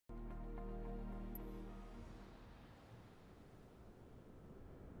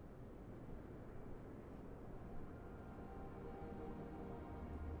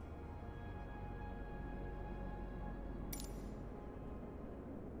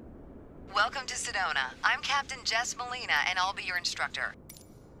Welcome to Sedona. I'm Captain Jess Molina, and I'll be your instructor.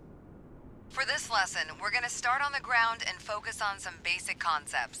 For this lesson, we're going to start on the ground and focus on some basic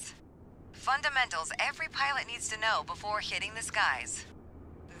concepts. Fundamentals every pilot needs to know before hitting the skies.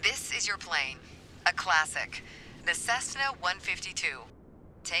 This is your plane, a classic, the Cessna 152.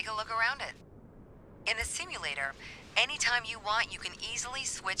 Take a look around it. In the simulator, anytime you want, you can easily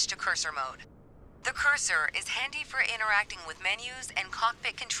switch to cursor mode. The cursor is handy for interacting with menus and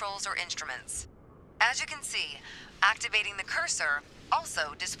cockpit controls or instruments. As you can see, activating the cursor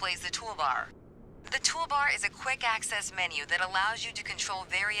also displays the toolbar. The toolbar is a quick access menu that allows you to control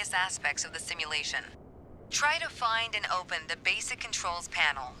various aspects of the simulation. Try to find and open the basic controls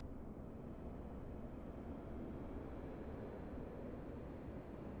panel.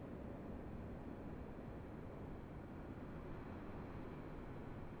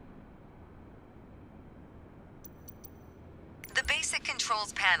 The basic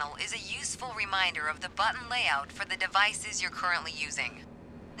controls panel is a useful reminder of the button layout for the devices you're currently using.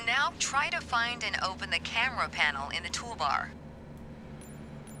 Now try to find and open the camera panel in the toolbar.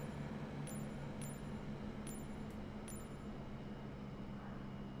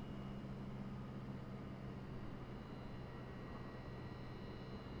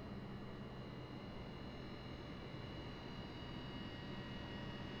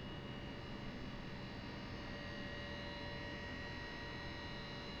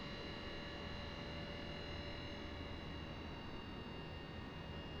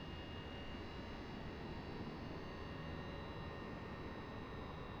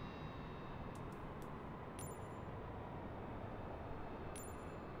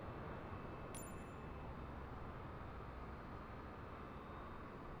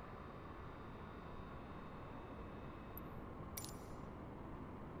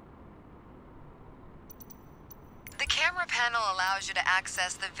 The camera panel allows you to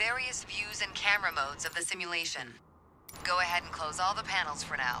access the various views and camera modes of the simulation. Go ahead and close all the panels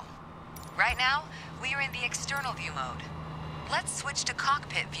for now. Right now, we are in the external view mode. Let's switch to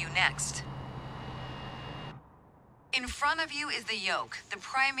cockpit view next. In front of you is the yoke, the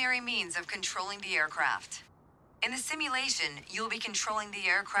primary means of controlling the aircraft. In the simulation, you'll be controlling the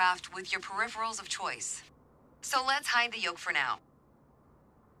aircraft with your peripherals of choice. So let's hide the yoke for now.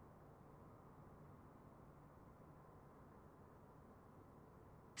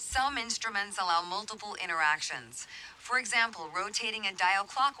 Some instruments allow multiple interactions. For example, rotating a dial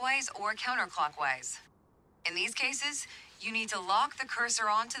clockwise or counterclockwise. In these cases, you need to lock the cursor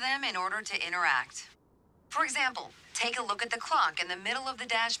onto them in order to interact. For example, take a look at the clock in the middle of the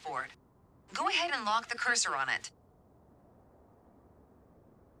dashboard. Go ahead and lock the cursor on it.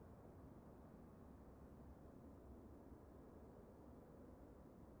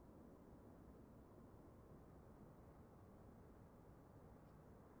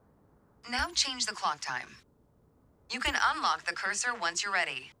 Now change the clock time. You can unlock the cursor once you're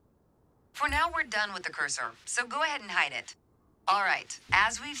ready. For now, we're done with the cursor, so go ahead and hide it. All right,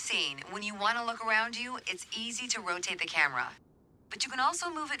 as we've seen, when you want to look around you, it's easy to rotate the camera. But you can also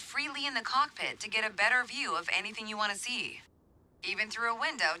move it freely in the cockpit to get a better view of anything you want to see, even through a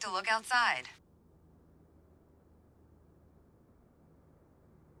window to look outside.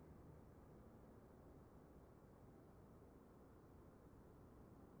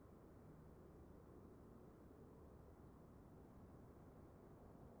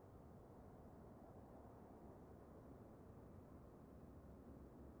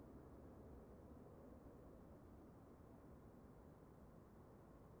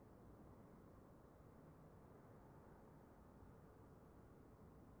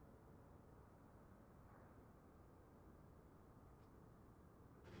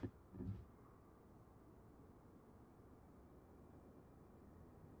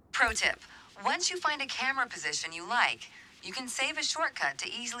 Pro tip, once you find a camera position you like, you can save a shortcut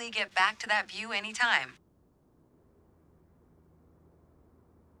to easily get back to that view anytime.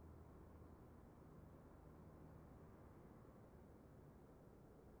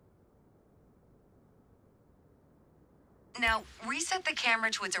 Now, reset the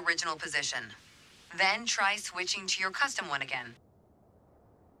camera to its original position. Then try switching to your custom one again.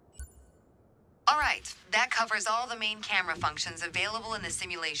 All right, that covers all the main camera functions available in the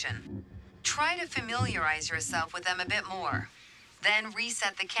simulation. Try to familiarize yourself with them a bit more. Then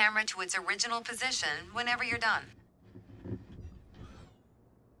reset the camera to its original position whenever you're done.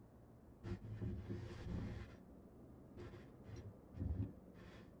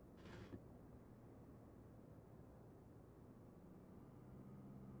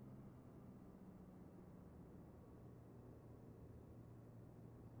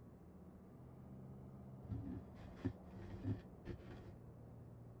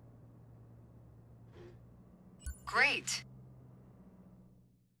 Great.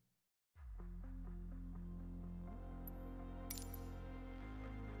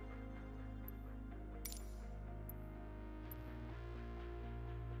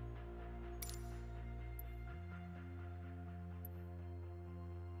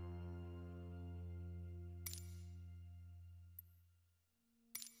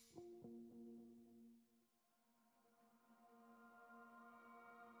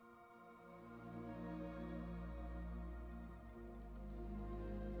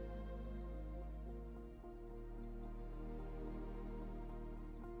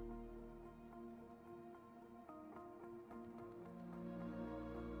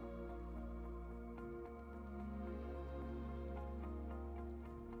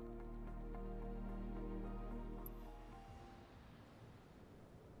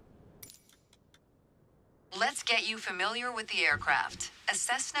 Let's get you familiar with the aircraft, a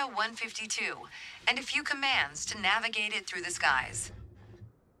Cessna 152, and a few commands to navigate it through the skies.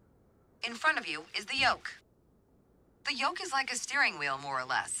 In front of you is the yoke. The yoke is like a steering wheel, more or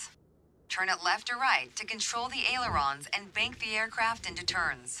less. Turn it left or right to control the ailerons and bank the aircraft into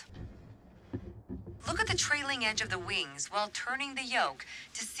turns. Look at the trailing edge of the wings while turning the yoke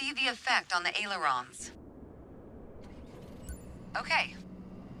to see the effect on the ailerons. Okay.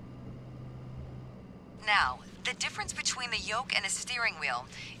 Now, the difference between the yoke and a steering wheel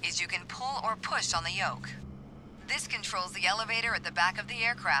is you can pull or push on the yoke. This controls the elevator at the back of the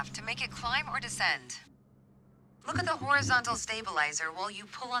aircraft to make it climb or descend. Look at the horizontal stabilizer while you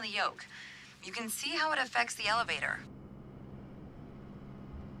pull on the yoke. You can see how it affects the elevator.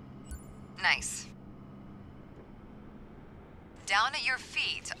 Nice. Down at your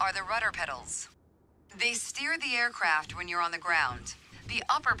feet are the rudder pedals. They steer the aircraft when you're on the ground. The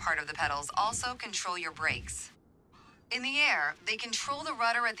upper part of the pedals also control your brakes. In the air, they control the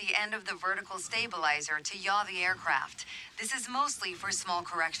rudder at the end of the vertical stabilizer to yaw the aircraft. This is mostly for small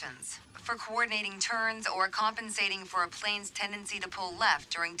corrections, for coordinating turns or compensating for a plane's tendency to pull left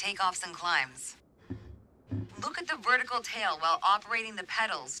during takeoffs and climbs. Look at the vertical tail while operating the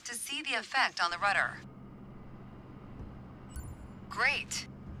pedals to see the effect on the rudder. Great.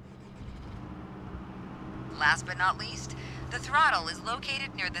 Last but not least, the throttle is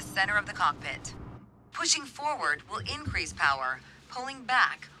located near the center of the cockpit. Pushing forward will increase power. Pulling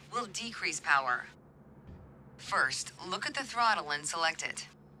back will decrease power. First, look at the throttle and select it.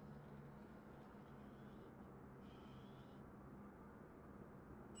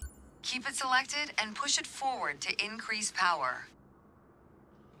 Keep it selected and push it forward to increase power.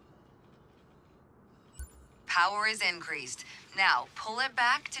 Power is increased. Now, pull it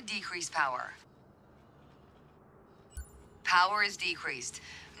back to decrease power. Power is decreased.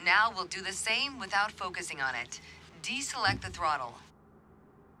 Now we'll do the same without focusing on it. Deselect the throttle.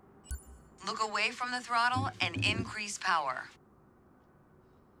 Look away from the throttle and increase power.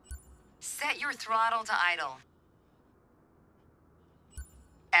 Set your throttle to idle.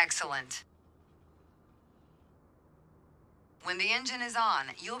 Excellent. When the engine is on,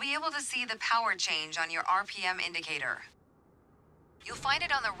 you'll be able to see the power change on your RPM indicator. You'll find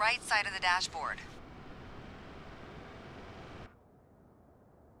it on the right side of the dashboard.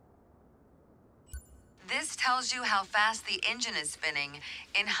 This tells you how fast the engine is spinning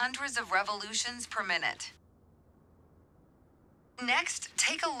in hundreds of revolutions per minute. Next,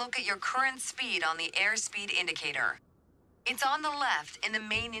 take a look at your current speed on the airspeed indicator. It's on the left in the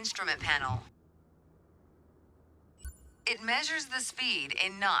main instrument panel. It measures the speed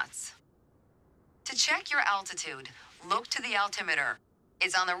in knots. To check your altitude, look to the altimeter.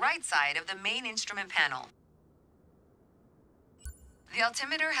 It's on the right side of the main instrument panel. The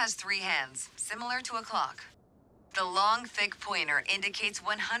altimeter has 3 hands, similar to a clock. The long, thick pointer indicates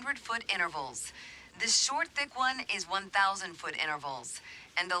 100-foot intervals. This short, thick one is 1,000-foot intervals,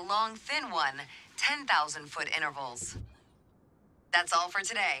 and the long, thin one, 10,000-foot intervals. That's all for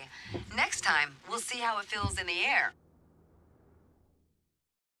today. Next time, we'll see how it feels in the air.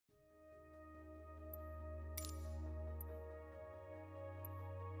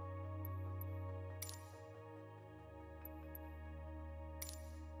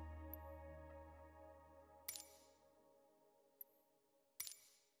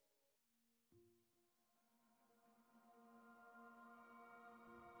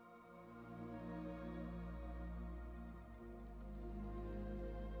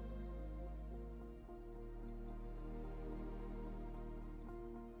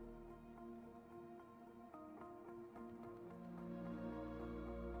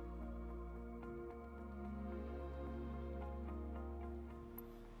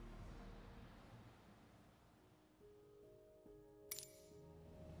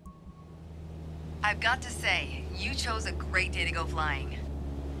 I've got to say, you chose a great day to go flying.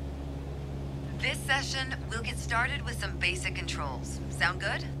 This session, we'll get started with some basic controls. Sound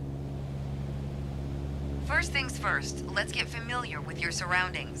good? First things first, let's get familiar with your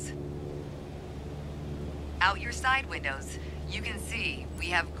surroundings. Out your side windows, you can see we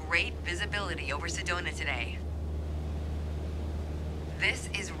have great visibility over Sedona today. This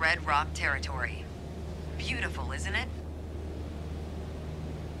is Red Rock territory. Beautiful, isn't it?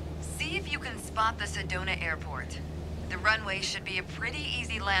 See if you can spot the Sedona airport. The runway should be a pretty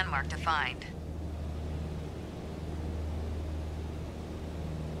easy landmark to find.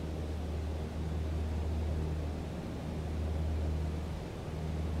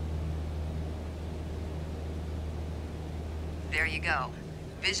 There you go.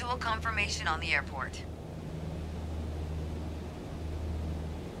 Visual confirmation on the airport.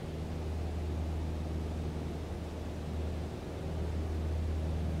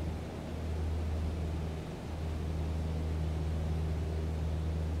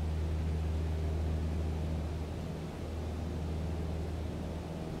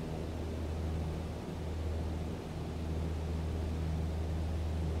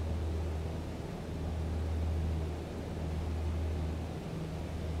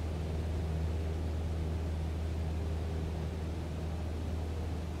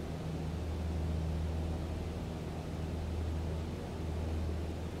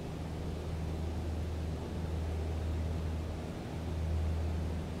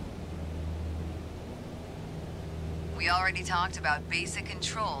 We already talked about basic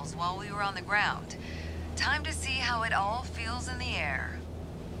controls while we were on the ground. Time to see how it all feels in the air.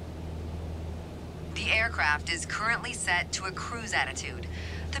 The aircraft is currently set to a cruise attitude,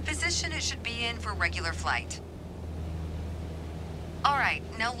 the position it should be in for regular flight. All right,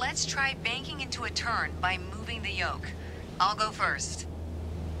 now let's try banking into a turn by moving the yoke. I'll go first.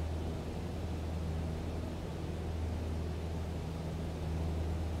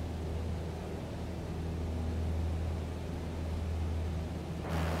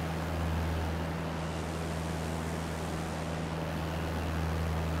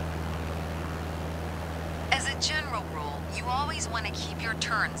 As a general rule, you always want to keep your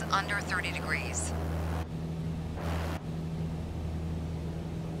turns under 30 degrees.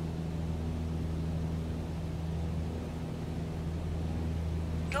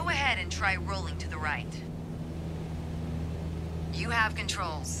 Go ahead and try rolling to the right. You have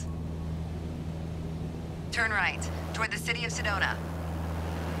controls. Turn right, toward the city of Sedona.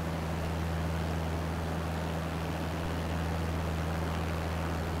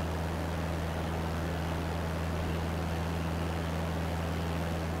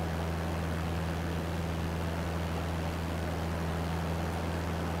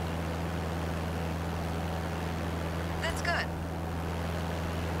 That's good.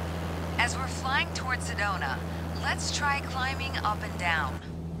 As we're flying towards Sedona, let's try climbing up and down.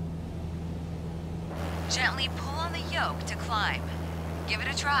 Gently pull on the yoke to climb. Give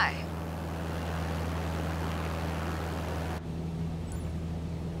it a try.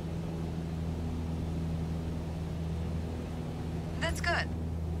 That's good.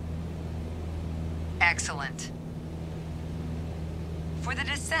 Excellent. For the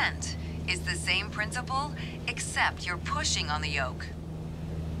descent, it's the same principle, except you're pushing on the yoke.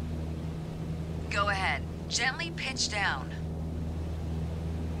 Go ahead, gently pitch down.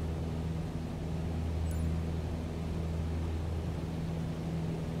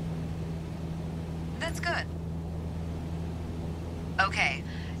 That's good. Okay,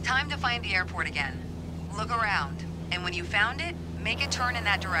 time to find the airport again. Look around, and when you found it, make a turn in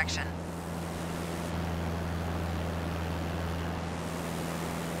that direction.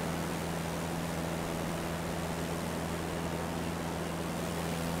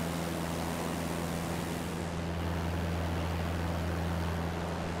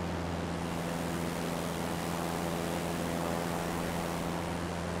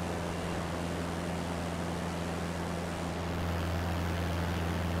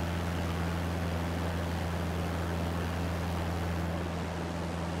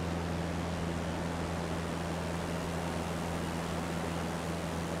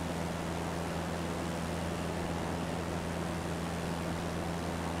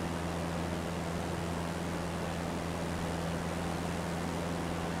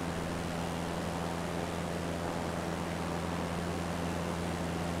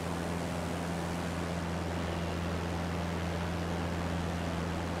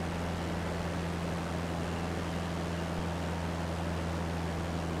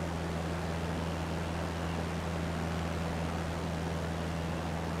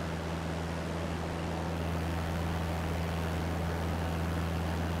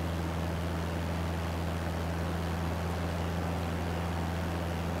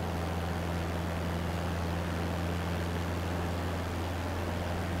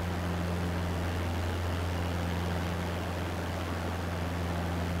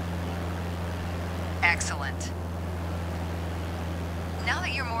 Excellent. Now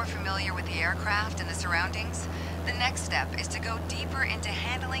that you're more familiar with the aircraft and the surroundings, the next step is to go deeper into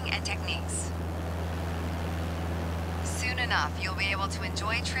handling and techniques. Soon enough, you'll be able to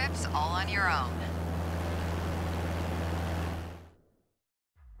enjoy trips all on your own.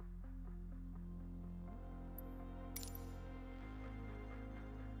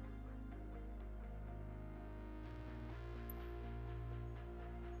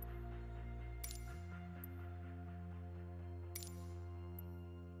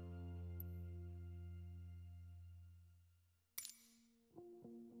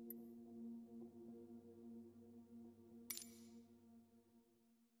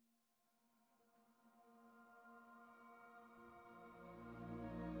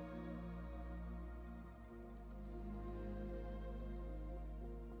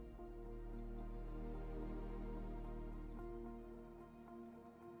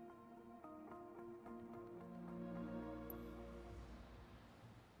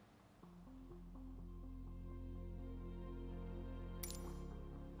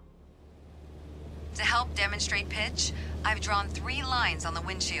 To help demonstrate pitch, I've drawn 3 lines on the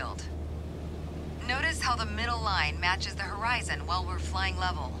windshield. Notice how the middle line matches the horizon while we're flying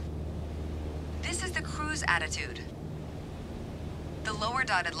level. This is the cruise attitude. The lower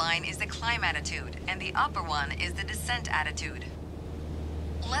dotted line is the climb attitude, and the upper one is the descent attitude.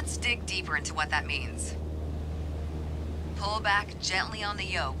 Let's dig deeper into what that means. Pull back gently on the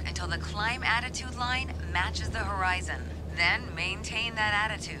yoke until the climb attitude line matches the horizon. Then maintain that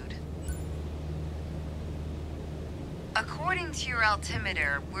attitude. According to your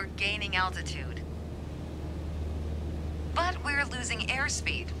altimeter, we're gaining altitude. But we're losing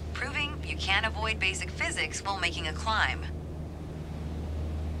airspeed, proving you can't avoid basic physics while making a climb.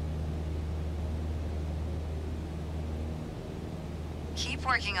 Keep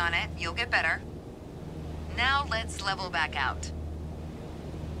working on it, you'll get better. Now let's level back out.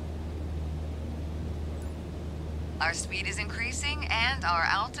 Our speed is increasing and our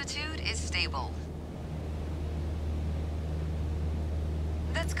altitude is stable.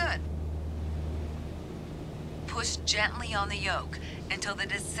 That's good. Push gently on the yoke until the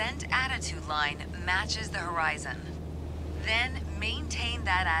descent attitude line matches the horizon. Then maintain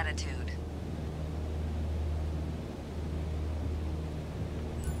that attitude.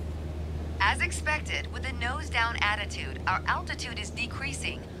 As expected, with a nose-down attitude, our altitude is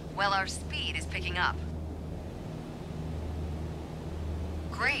decreasing while our speed is picking up.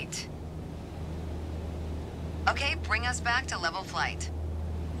 Great. Okay, bring us back to level flight.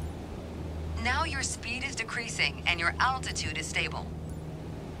 Now your speed is decreasing and your altitude is stable.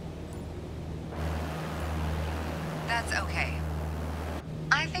 That's okay.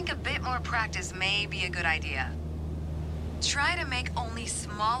 I think a bit more practice may be a good idea. Try to make only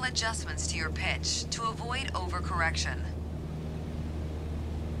small adjustments to your pitch to avoid overcorrection.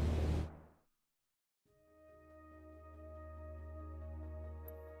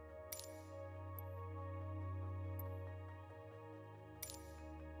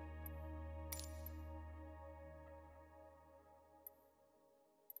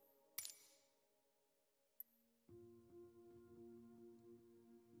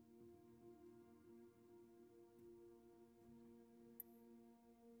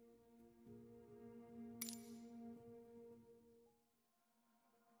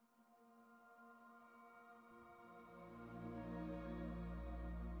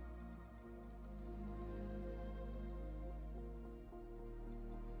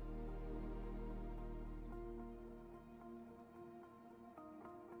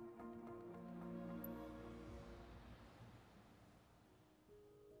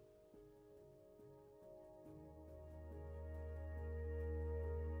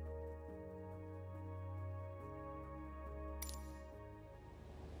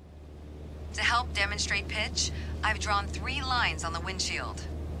 To help demonstrate pitch, I've drawn 3 lines on the windshield.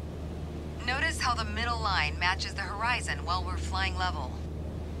 Notice how the middle line matches the horizon while we're flying level.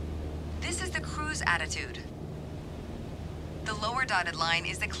 This is the cruise attitude. The lower dotted line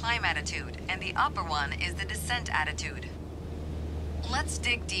is the climb attitude, and the upper one is the descent attitude. Let's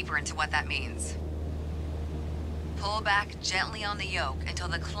dig deeper into what that means. Pull back gently on the yoke until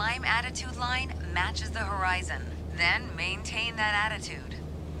the climb attitude line matches the horizon. Then maintain that attitude.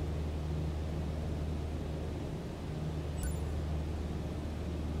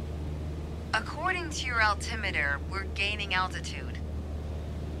 According to your altimeter, we're gaining altitude.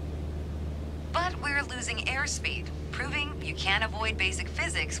 But we're losing airspeed, proving you can't avoid basic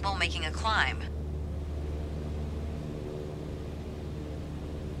physics while making a climb.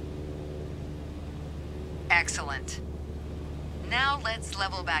 Excellent. Now let's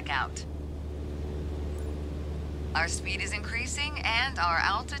level back out. Our speed is increasing and our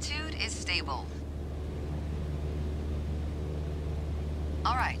altitude is stable.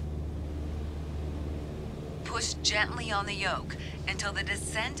 All right. Push gently on the yoke until the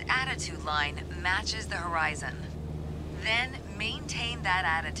descent attitude line matches the horizon. Then maintain that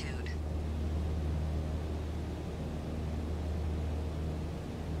attitude.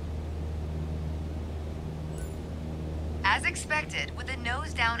 As expected, with a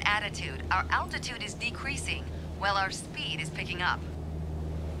nose-down attitude, our altitude is decreasing while our speed is picking up.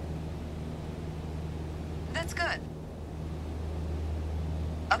 That's good.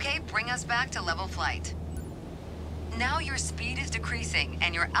 Okay, bring us back to level flight. Now your speed is decreasing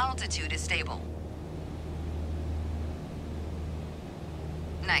and your altitude is stable.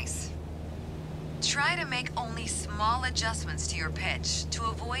 Nice. Try to make only small adjustments to your pitch to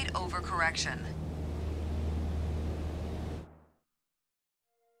avoid overcorrection.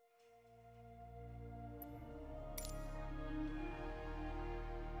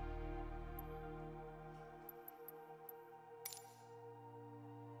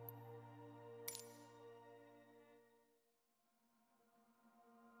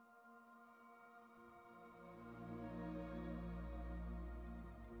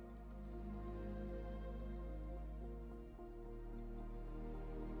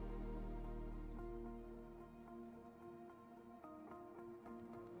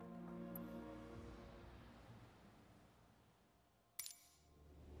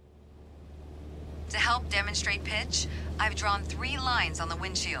 To help demonstrate pitch, I've drawn 3 lines on the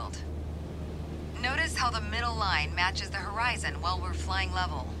windshield. Notice how the middle line matches the horizon while we're flying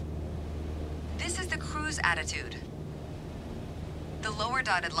level. This is the cruise attitude. The lower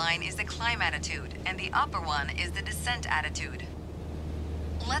dotted line is the climb attitude, and the upper one is the descent attitude.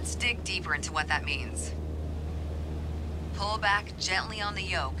 Let's dig deeper into what that means. Pull back gently on the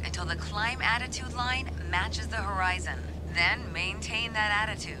yoke until the climb attitude line matches the horizon. Then maintain that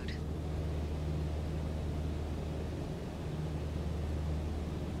attitude.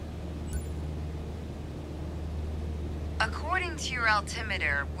 According to your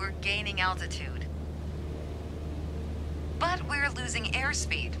altimeter, we're gaining altitude. But we're losing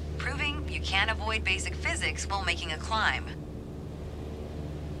airspeed, proving you can't avoid basic physics while making a climb.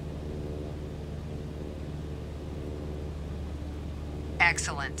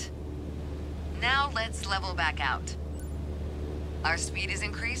 Excellent. Now let's level back out. Our speed is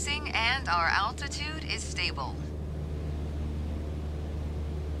increasing and our altitude is stable.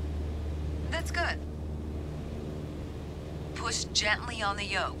 That's good. Push gently on the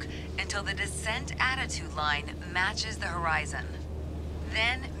yoke until the descent attitude line matches the horizon.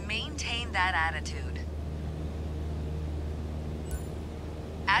 Then maintain that attitude.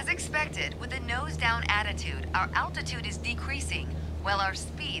 As expected, with a nose-down attitude, our altitude is decreasing while our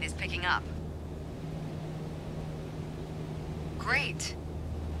speed is picking up. Great.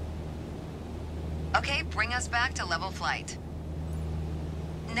 Okay, bring us back to level flight.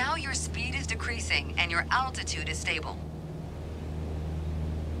 Now your speed is decreasing and your altitude is stable.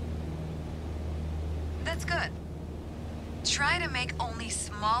 That's good. Try to make only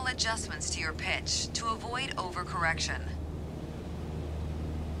small adjustments to your pitch to avoid overcorrection.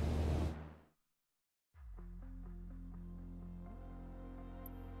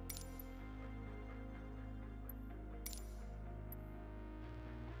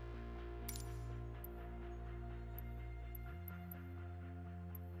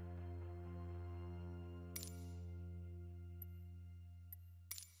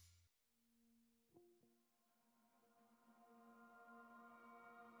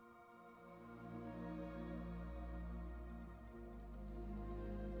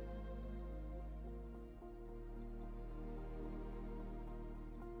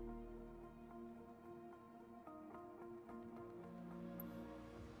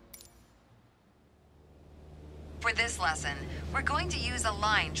 For this lesson, we're going to use a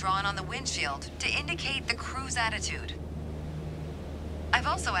line drawn on the windshield to indicate the cruise attitude. I've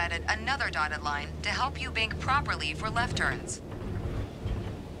also added another dotted line to help you bank properly for left turns.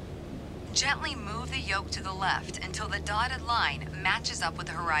 Gently move the yoke to the left until the dotted line matches up with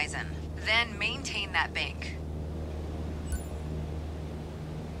the horizon. Then maintain that bank.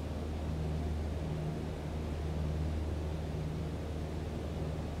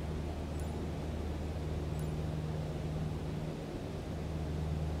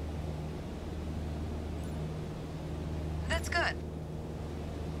 That's good.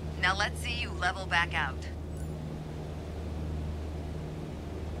 Now let's see you level back out.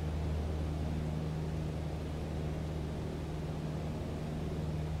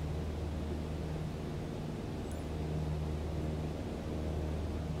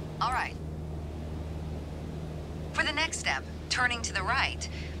 All right. For the next step, turning to the right,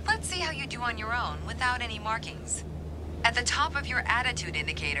 let's see how you do on your own without any markings. At the top of your attitude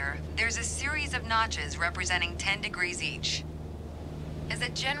indicator, there's a series of notches representing 10 degrees each. As a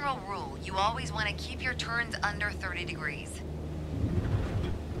general rule, you always want to keep your turns under 30 degrees.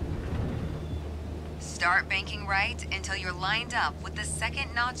 Start banking right until you're lined up with the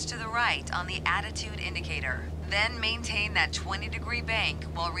second notch to the right on the attitude indicator. Then maintain that 20-degree bank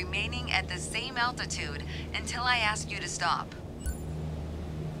while remaining at the same altitude until I ask you to stop.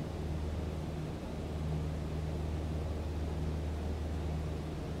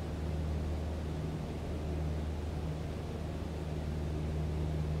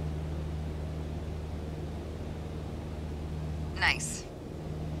 Nice.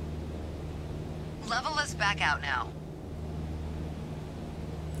 Level us back out now.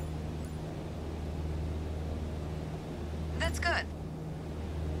 That's good.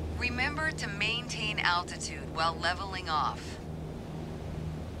 Remember to maintain altitude while leveling off.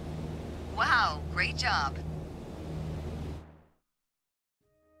 Wow, great job.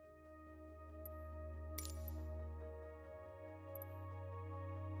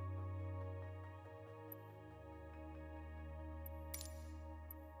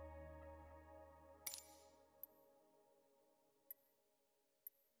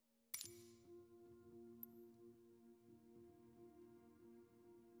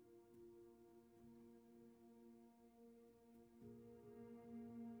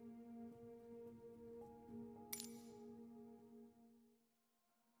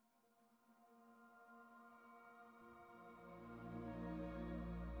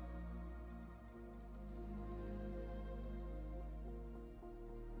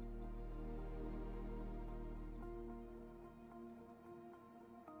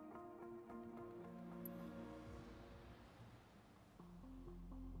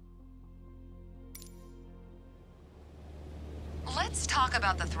 Let's talk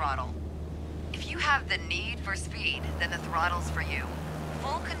about the throttle. If you have the need for speed, then the throttle's for you.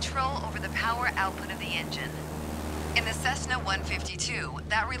 Full control over the power output of the engine. In the Cessna 152,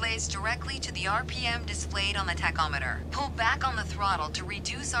 that relays directly to the RPM displayed on the tachometer. Pull back on the throttle to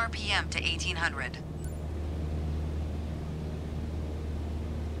reduce RPM to 1800.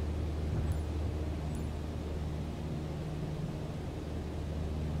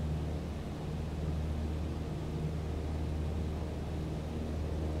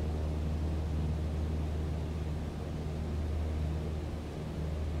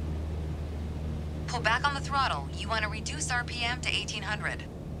 Pull back on the throttle. You want to reduce RPM to 1800.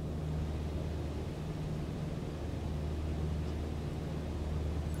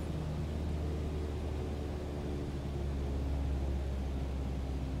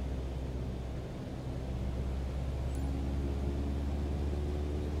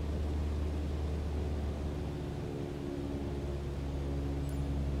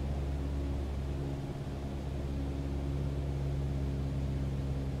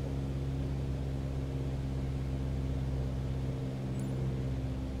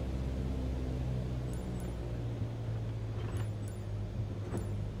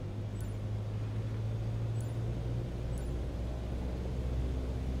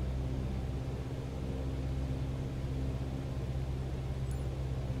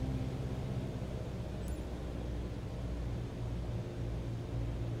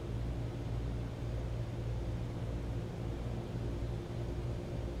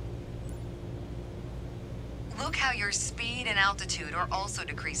 Look how your speed and altitude are also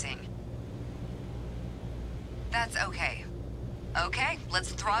decreasing. That's okay. Okay,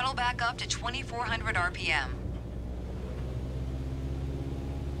 let's throttle back up to 2400 RPM.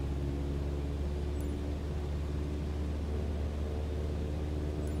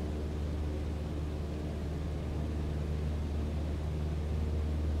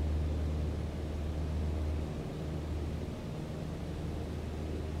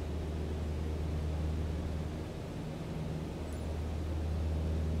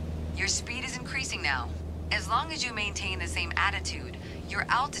 Your speed is increasing now. As long as you maintain the same attitude, your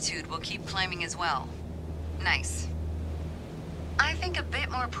altitude will keep climbing as well. Nice. I think a bit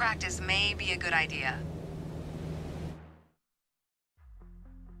more practice may be a good idea.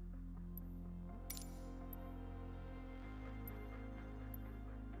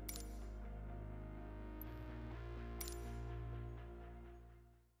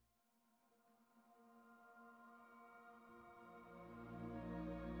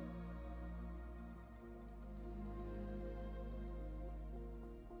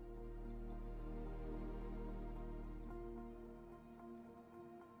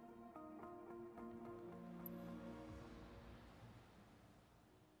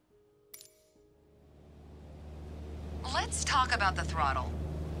 Let's talk about the throttle.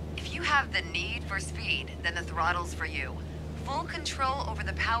 If you have the need for speed, then the throttle's for you. Full control over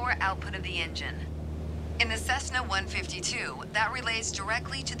the power output of the engine. In the Cessna 152, that relates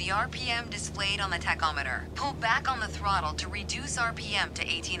directly to the RPM displayed on the tachometer. Pull back on the throttle to reduce RPM to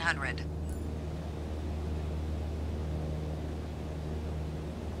 1800.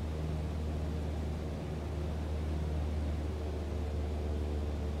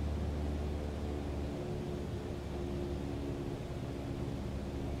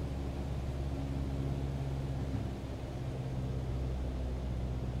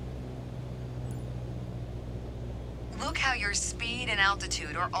 Look how your speed and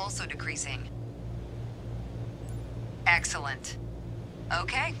altitude are also decreasing. Excellent.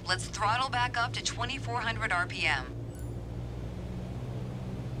 Okay, let's throttle back up to 2400 RPM.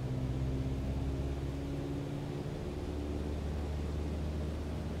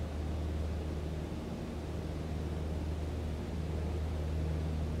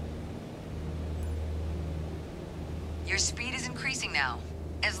 Your speed is increasing now.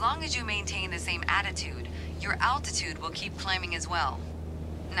 As long as you maintain the same attitude, your altitude will keep climbing as well.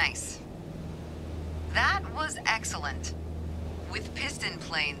 Nice. That was excellent. With piston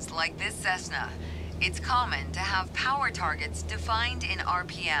planes like this Cessna, it's common to have power targets defined in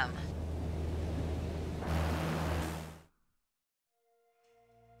RPM.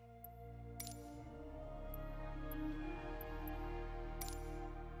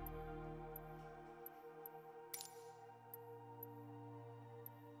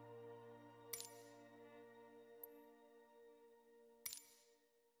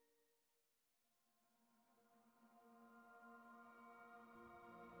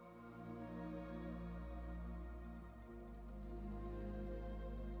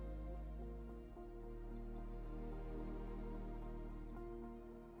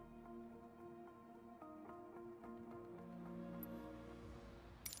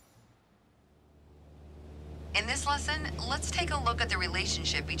 In this lesson, let's take a look at the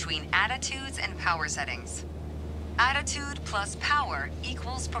relationship between attitudes and power settings. Attitude plus power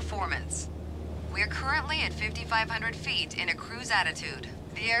equals performance. We're currently at 5,500 feet in a cruise attitude.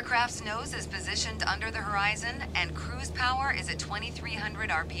 The aircraft's nose is positioned under the horizon and cruise power is at 2,300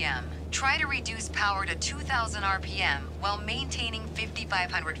 RPM. Try to reduce power to 2,000 RPM while maintaining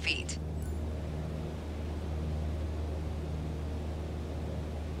 5,500 feet.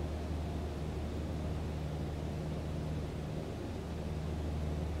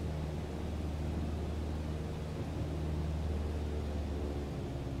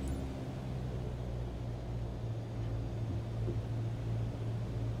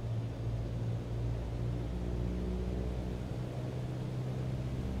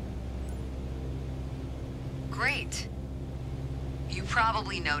 Great. You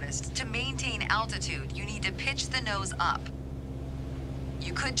probably noticed, to maintain altitude, you need to pitch the nose up.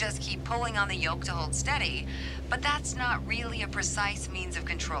 You could just keep pulling on the yoke to hold steady, but that's not really a precise means of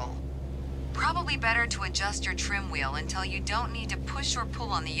control. Probably better to adjust your trim wheel until you don't need to push or pull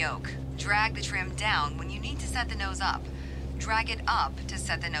on the yoke. Drag the trim down when you need to set the nose up. Drag it up to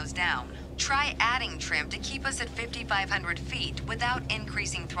set the nose down. Try adding trim to keep us at 5,500 feet without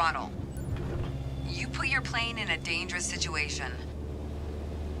increasing throttle. You put your plane in a dangerous situation.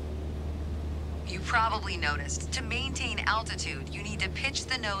 You probably noticed, to maintain altitude, you need to pitch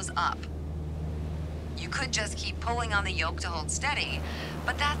the nose up. You could just keep pulling on the yoke to hold steady,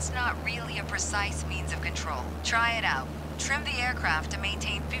 but that's not really a precise means of control. Try it out. Trim the aircraft to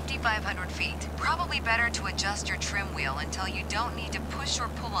maintain 5,500 feet. Probably better to adjust your trim wheel until you don't need to push or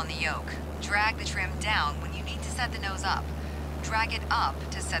pull on the yoke. Drag the trim down when you need to set the nose up. Drag it up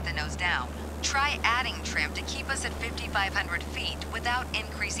to set the nose down. Try adding trim to keep us at 5,500 feet without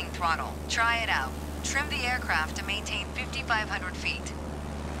increasing throttle. Try it out. Trim the aircraft to maintain 5,500 feet.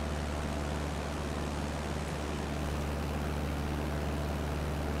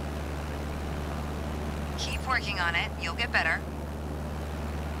 Keep working on it. You'll get better.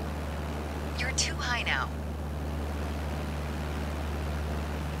 You're too high now.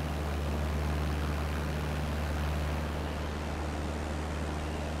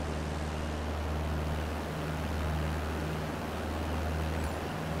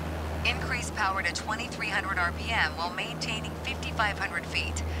 Increase power to 2,300 RPM while maintaining 5,500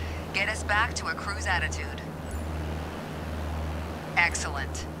 feet. Get us back to a cruise attitude.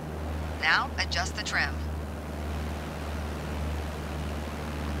 Excellent. Now, adjust the trim.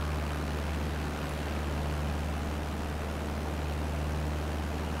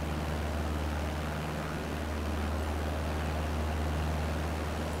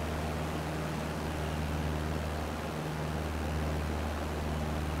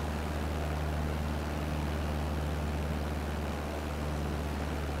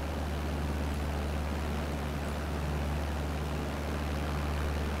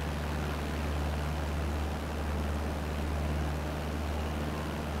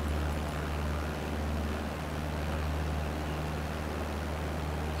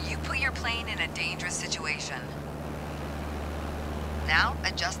 put your plane in a dangerous situation. Now,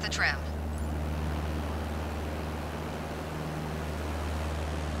 adjust the trim.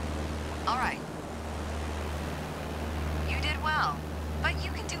 All right. You did well, but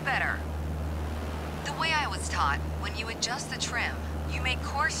you can do better. The way I was taught, when you adjust the trim, you make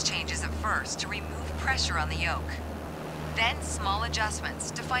course changes at first to remove pressure on the yoke. Then small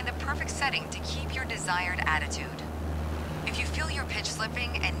adjustments to find the perfect setting to keep your desired attitude. If you feel your pitch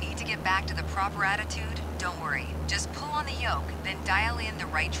slipping and need to get back to the proper attitude, don't worry. Just pull on the yoke, then dial in the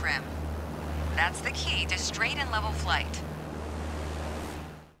right trim. That's the key to straight and level flight.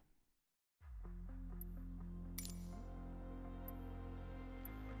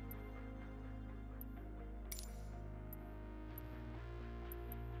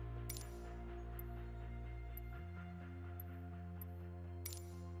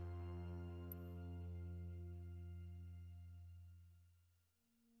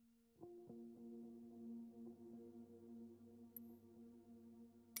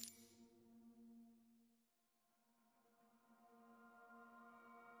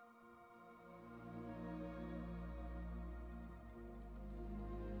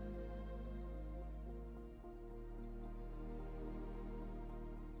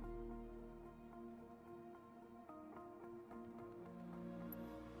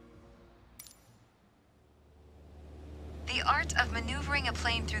 The art of maneuvering a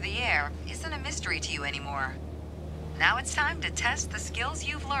plane through the air isn't a mystery to you anymore. Now it's time to test the skills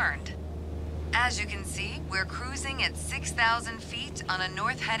you've learned. As you can see, we're cruising at 6,000 feet on a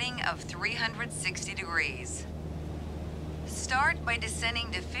north heading of 360 degrees. Start by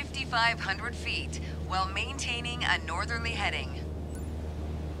descending to 5,500 feet while maintaining a northerly heading.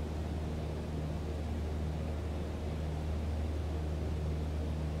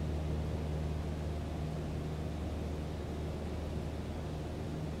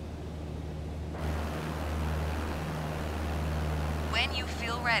 When you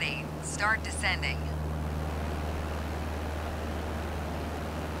feel ready, start descending.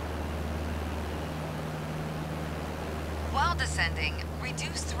 While descending,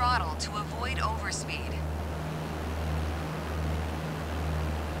 reduce throttle to avoid overspeed.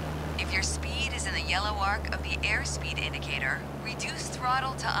 If your speed is in the yellow arc of the airspeed indicator, reduce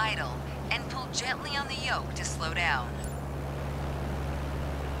throttle to idle and pull gently on the yoke to slow down.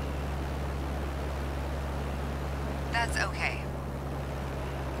 That's okay.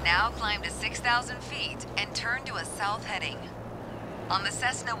 Now climb to 6,000 feet and turn to a south heading. On the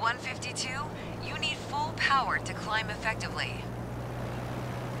Cessna 152, you need full power to climb effectively.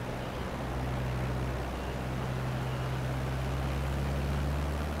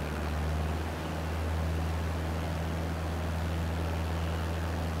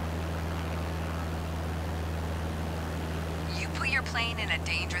 You put your plane in a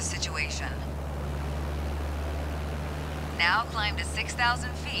dangerous situation. Now climb to 6,000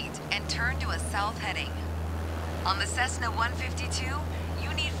 feet and turn to a south heading. On the Cessna 152,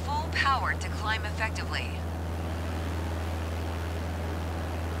 you need full power to climb effectively.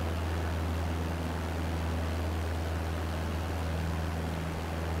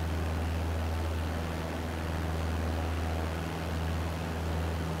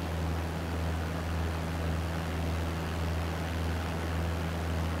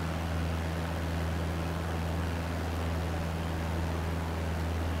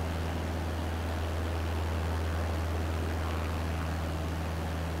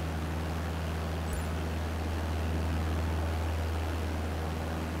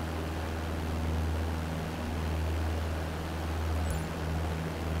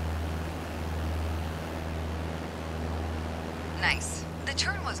 Nice. The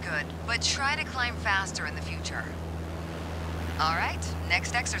turn was good, but try to climb faster in the future. All right,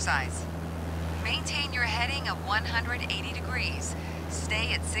 next exercise. Maintain your heading of 180 degrees,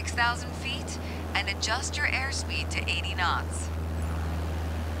 stay at 6,000 feet, and adjust your airspeed to 80 knots.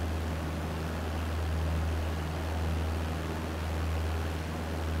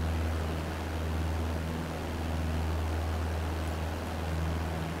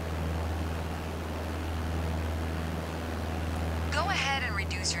 Go ahead and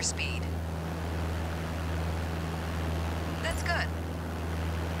reduce your speed. That's good.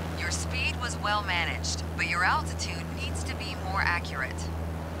 Your speed was well managed, but your altitude needs to be more accurate.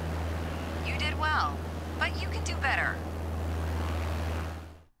 You did well, but you can do better.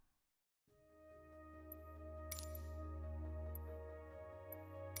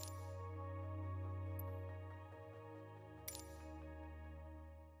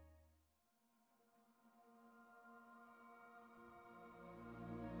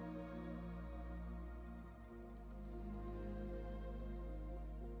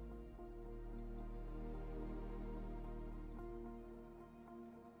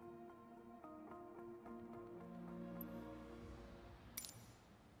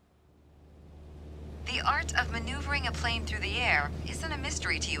 The art of maneuvering a plane through the air isn't a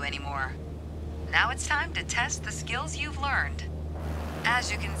mystery to you anymore. Now it's time to test the skills you've learned.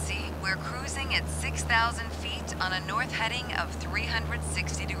 As you can see, we're cruising at 6,000 feet on a north heading of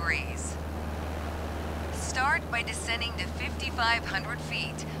 360 degrees. Start by descending to 5,500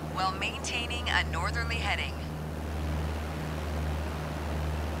 feet while maintaining a northerly heading.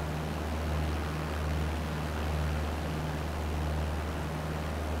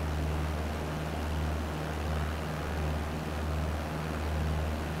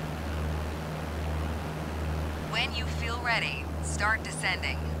 When you feel ready, start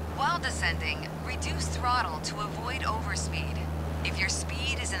descending. While descending, reduce throttle to avoid overspeed. If your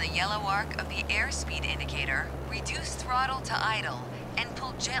speed is in the yellow arc of the airspeed indicator, reduce throttle to idle and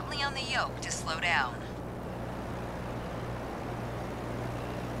pull gently on the yoke to slow down.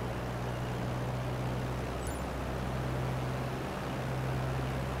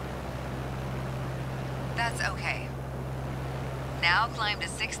 That's okay. Now climb to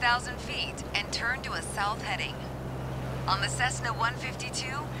 6,000 feet and turn to a south heading. On the Cessna 152,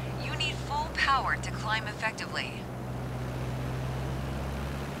 you need full power to climb effectively.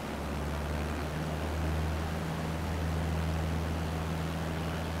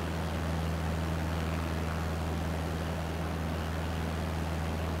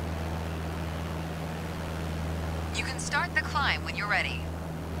 You can start the climb when you're ready.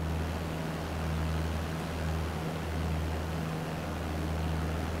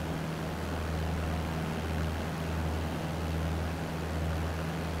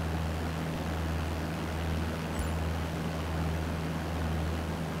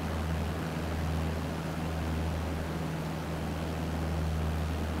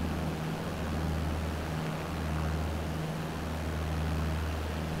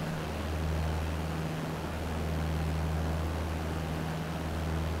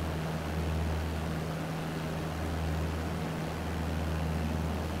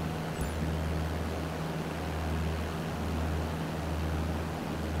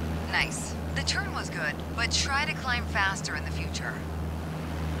 Nice. The turn was good, but try to climb faster in the future.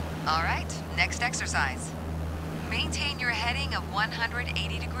 All right, next exercise. Maintain your heading of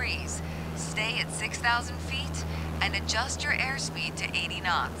 180 degrees, stay at 6,000 feet, and adjust your airspeed to 80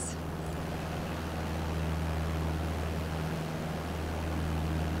 knots.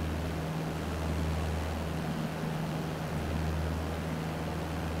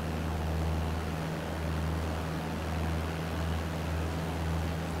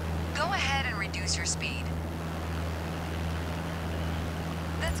 Go ahead and reduce your speed.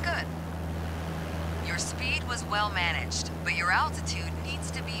 That's good. Your speed was well managed, but your altitude needs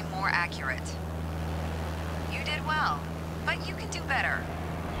to be more accurate. You did well, but you can do better.